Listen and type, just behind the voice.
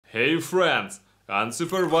Hey friends!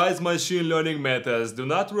 Unsupervised machine learning methods do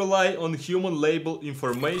not rely on human label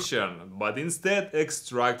information, but instead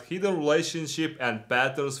extract hidden relationships and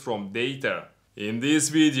patterns from data. In this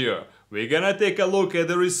video, we're gonna take a look at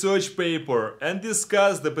the research paper and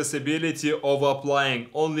discuss the possibility of applying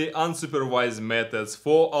only unsupervised methods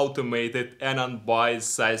for automated and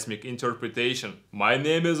unbiased seismic interpretation. My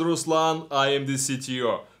name is Ruslan, I am the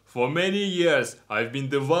CTO. For many years, I've been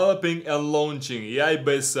developing and launching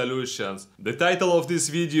AI-based solutions. The title of this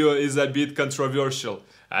video is a bit controversial.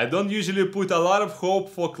 I don't usually put a lot of hope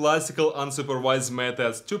for classical unsupervised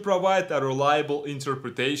methods to provide a reliable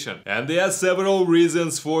interpretation. And there are several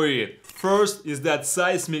reasons for it. First is that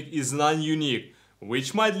Seismic is non-unique,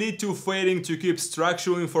 which might lead to failing to keep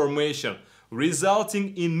structural information,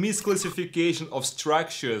 resulting in misclassification of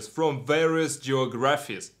structures from various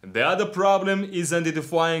geographies. The other problem is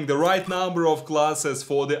identifying the right number of classes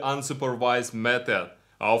for the unsupervised method.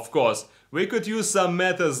 Of course, we could use some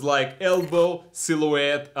methods like elbow,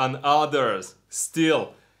 silhouette, and others.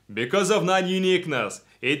 Still, because of non-uniqueness,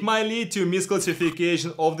 it might lead to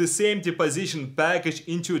misclassification of the same deposition package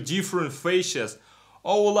into different facies,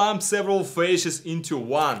 or lump several facies into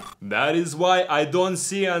one. That is why I don't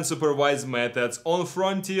see unsupervised methods on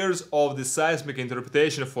frontiers of the seismic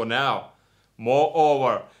interpretation for now.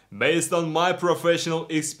 Moreover, based on my professional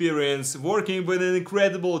experience working with an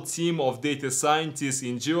incredible team of data scientists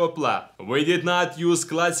in GeoPlab, we did not use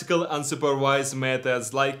classical unsupervised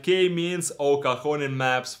methods like k-means or Cajones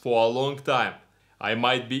maps for a long time. I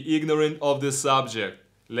might be ignorant of the subject.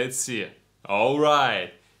 Let's see.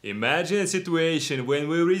 Alright. Imagine a situation when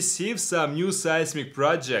we receive some new seismic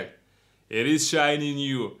project. It is shiny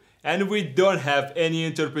new, and we don't have any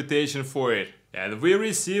interpretation for it. And we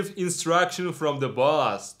receive instruction from the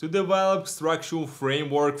boss to develop structural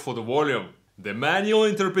framework for the volume. The manual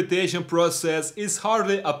interpretation process is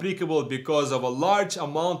hardly applicable because of a large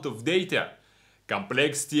amount of data,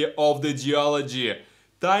 complexity of the geology,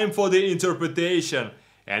 time for the interpretation,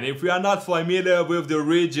 and if we are not familiar with the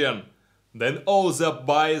region, then all the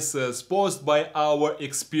biases posed by our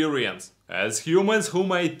experience. As humans who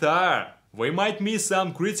might tire, we might miss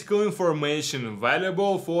some critical information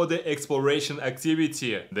valuable for the exploration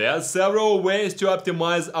activity. There are several ways to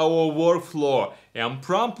optimize our workflow and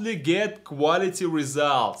promptly get quality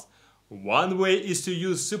results. One way is to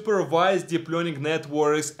use supervised deep learning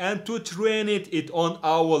networks and to train it on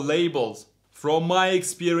our labels. From my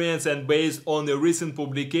experience and based on the recent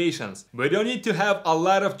publications, we don't need to have a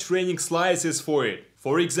lot of training slices for it.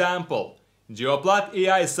 For example, GeoPlab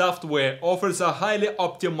AI software offers a highly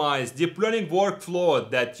optimized deep learning workflow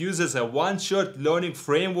that uses a one-shot learning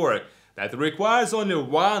framework that requires only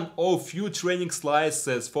one or few training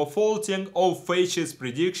slices for faulting or facies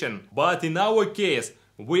prediction. But in our case,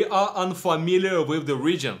 we are unfamiliar with the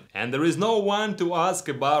region, and there is no one to ask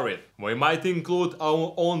about it. We might include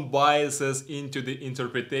our own biases into the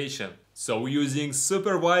interpretation. So using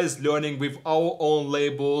supervised learning with our own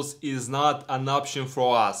labels is not an option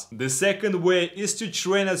for us. The second way is to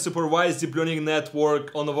train a supervised deep learning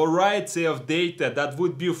network on a variety of data that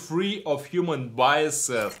would be free of human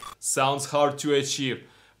biases. Sounds hard to achieve,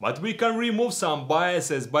 but we can remove some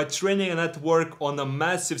biases by training a network on a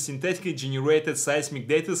massive synthetically generated seismic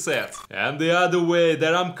datasets. And the other way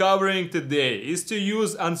that I'm covering today is to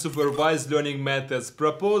use unsupervised learning methods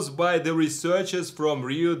proposed by the researchers from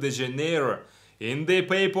Rio de Janeiro in the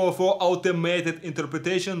paper for automated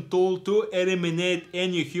interpretation tool to eliminate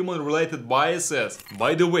any human-related biases.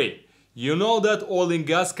 By the way, you know that oil and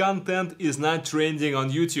gas content is not trending on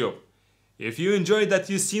YouTube. If you enjoyed what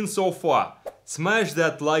you've seen so far, smash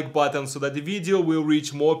that like button so that the video will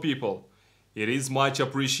reach more people. It is much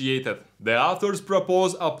appreciated. The authors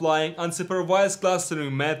propose applying unsupervised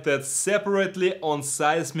clustering methods separately on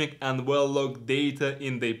seismic and well-logged data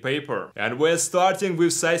in the paper. And we're starting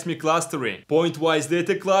with seismic clustering. Point-wise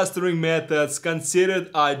data clustering methods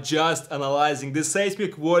considered are just analyzing the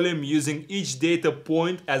seismic volume using each data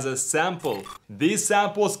point as a sample. These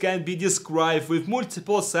samples can be described with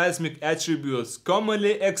multiple seismic attributes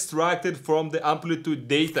commonly extracted from the amplitude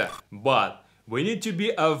data. But we need to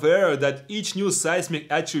be aware that each new seismic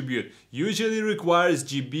attribute usually requires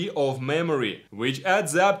GB of memory, which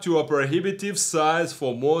adds up to a prohibitive size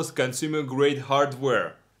for most consumer-grade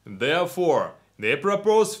hardware. Therefore, they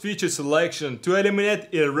propose feature selection to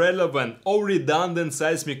eliminate irrelevant or redundant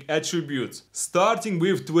seismic attributes. Starting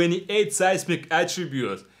with 28 seismic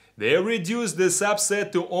attributes, They reduced the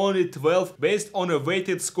subset to only 12 based on a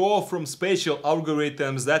weighted score from spatial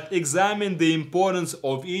algorithms that examine the importance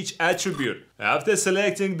of each attribute. After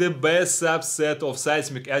selecting the best subset of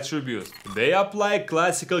seismic attributes, they apply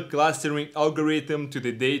classical clustering algorithm to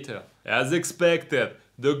the data. As expected,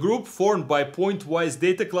 the group formed by point-wise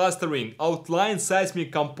data clustering outlines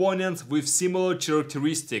seismic components with similar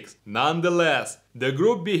characteristics. Nonetheless, the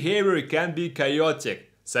group behavior can be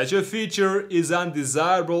chaotic. Such a feature is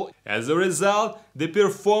undesirable. As a result, the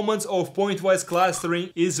performance of point-wise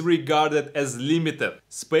clustering is regarded as limited.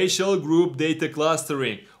 Spatial group data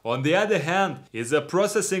clustering, on the other hand, is a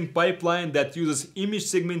processing pipeline that uses image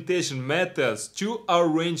segmentation methods to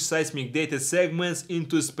arrange seismic data segments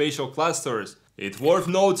into spatial clusters. It's worth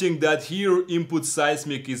noting that here input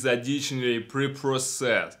seismic is additionally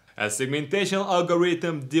pre-processed. A segmentation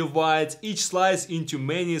algorithm divides each slice into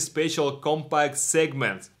many spatial compact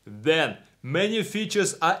segments. Then, many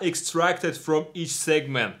features are extracted from each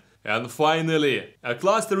segment. And finally, a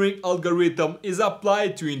clustering algorithm is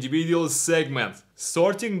applied to individual segments,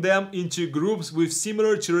 sorting them into groups with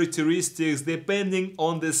similar characteristics depending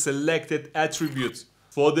on the selected attributes.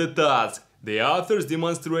 For the task, the authors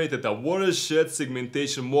demonstrated a watershed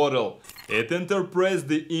segmentation model. It interprets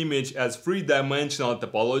the image as three-dimensional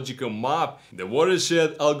topological map. The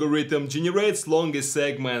watershed algorithm generates longer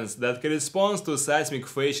segments that correspond to seismic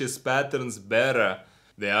facies patterns better.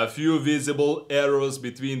 There are few visible errors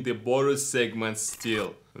between the border segments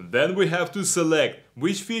still. Then we have to select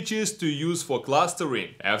which features to use for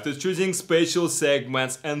clustering. After choosing spatial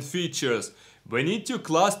segments and features, we need to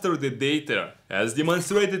cluster the data. As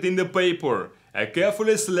demonstrated in the paper, a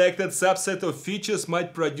carefully selected subset of features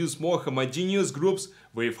might produce more homogeneous groups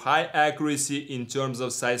with high accuracy in terms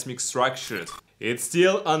of seismic structures. It's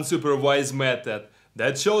still unsupervised method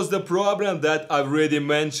that shows the problem that I've already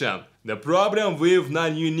mentioned. The problem with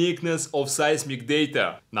non-uniqueness of seismic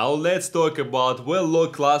data. Now let's talk about well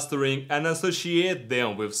log clustering and associate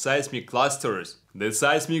them with seismic clusters. The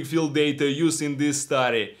seismic field data used in this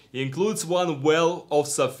study includes one well of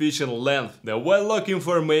sufficient length. The well log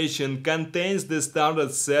information contains the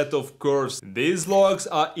standard set of curves. These logs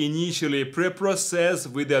are initially pre-processed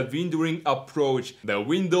with a windowing approach. The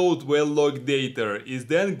windowed well log data is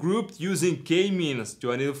then grouped using k-means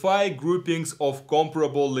to identify groupings of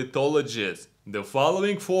comparable lithologies. The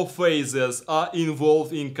following four phases are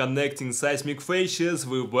involved in connecting seismic facies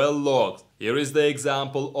with well logs. Here is the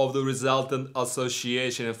example of the resultant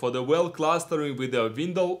association for the well clustering with a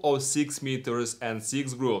window of 6 meters and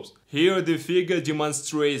 6 groups. Here the figure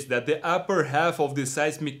demonstrates that the upper half of the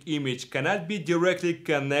seismic image cannot be directly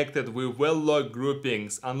connected with well log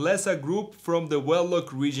groupings unless a group from the well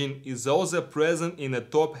log region is also present in the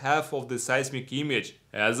top half of the seismic image.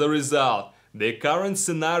 As a result, the current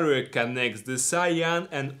scenario connects the cyan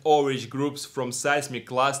and orange groups from seismic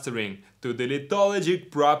clustering to the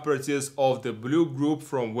lithologic properties of the blue group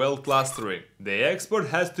from well clustering. The expert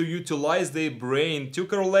has to utilize their brain to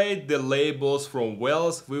correlate the labels from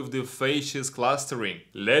wells with the facies clustering.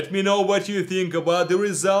 Let me know what you think about the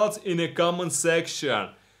results in the comment section.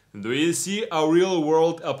 Do you see a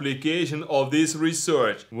real-world application of this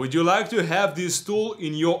research? Would you like to have this tool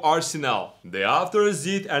in your arsenal? The authors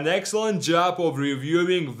did an excellent job of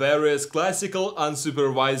reviewing various classical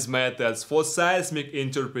unsupervised methods for seismic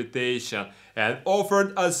interpretation and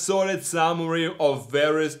offered a solid summary of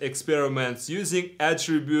various experiments using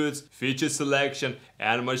attributes, feature selection,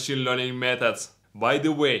 and machine learning methods. By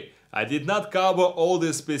the way, I did not cover all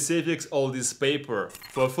the specifics of this paper.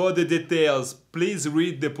 For further details, please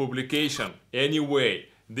read the publication. Anyway,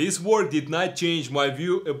 this work did not change my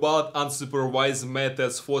view about unsupervised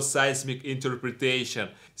methods for seismic interpretation,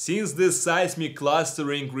 since the seismic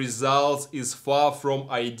clustering results is far from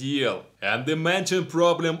ideal. And the mentioned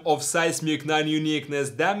problem of seismic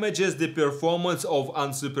non-uniqueness damages the performance of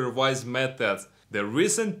unsupervised methods. The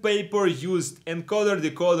recent paper used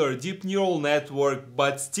encoder-decoder deep neural network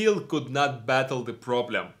but still could not battle the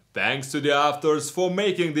problem. Thanks to the authors for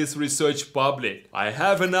making this research public. I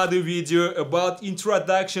have another video about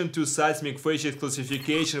introduction to seismic facies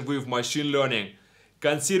classification with machine learning.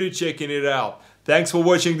 Consider checking it out. Thanks for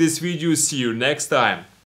watching this video, see you next time.